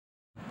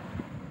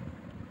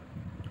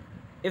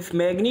If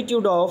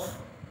magnitude of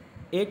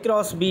A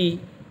cross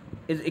B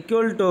is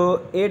equal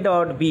to A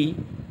dot B,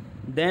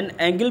 then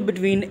angle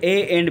between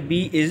A and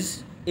B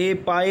is A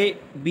pi,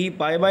 B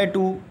pi by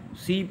 2,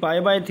 C pi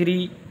by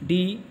 3,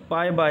 D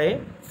pi by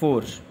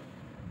 4.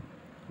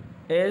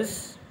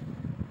 As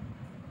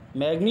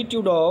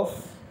magnitude of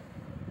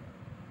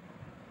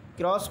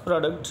cross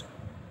product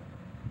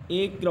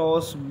A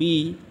cross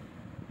B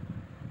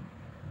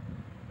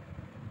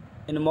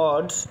in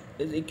mod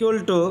is equal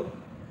to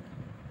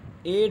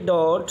A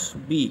dot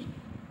B.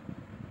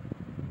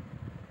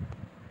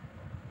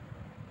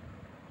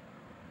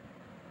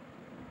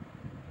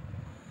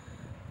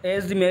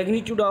 As the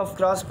magnitude of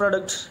cross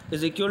product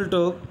is equal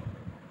to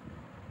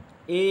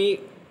A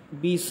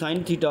B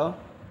sin theta,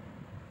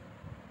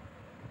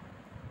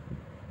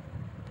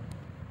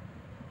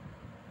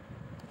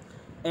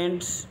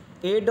 and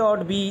A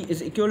dot B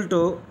is equal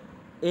to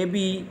A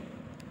B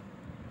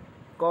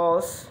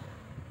cos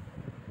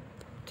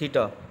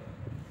theta.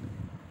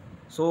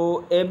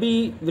 So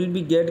AB will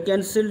be get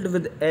cancelled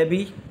with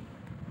AB.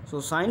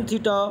 So sin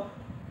theta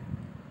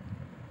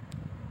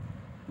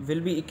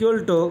will be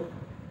equal to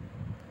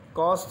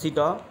cos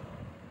theta.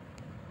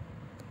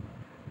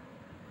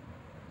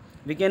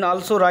 We can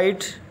also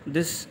write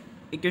this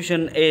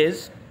equation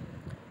as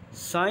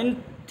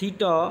sin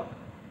theta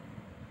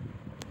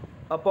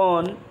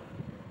upon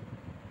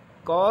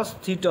cos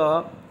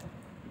theta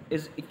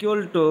is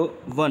equal to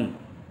 1.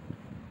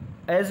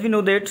 As we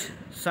know that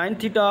sin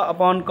theta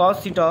upon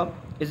cos theta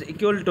is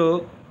equal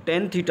to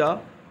tan theta.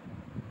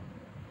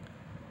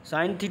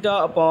 Sin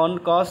theta upon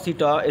cos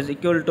theta is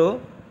equal to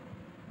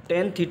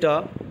tan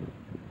theta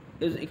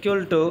is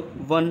equal to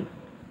 1.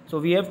 So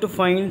we have to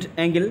find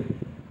angle.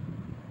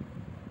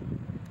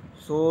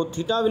 So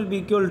theta will be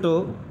equal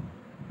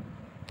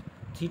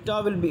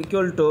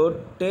to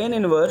tan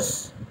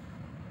inverse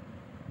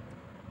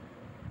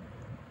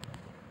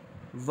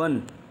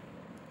 1,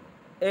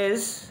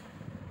 as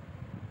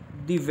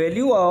the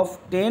value of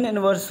tan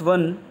inverse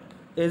 1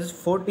 is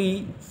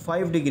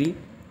 45 degree.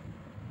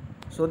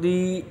 So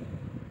the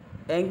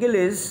angle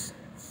is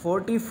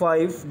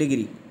 45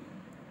 degree.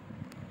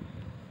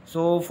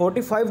 So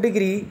 45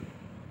 degree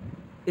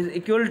is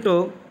equal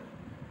to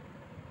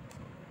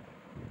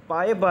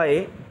pi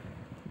by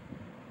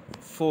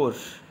 4.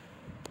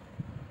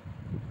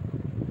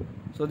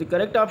 So the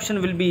correct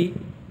option will be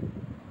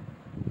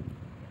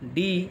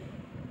D,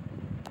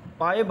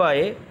 pi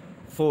by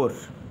 4.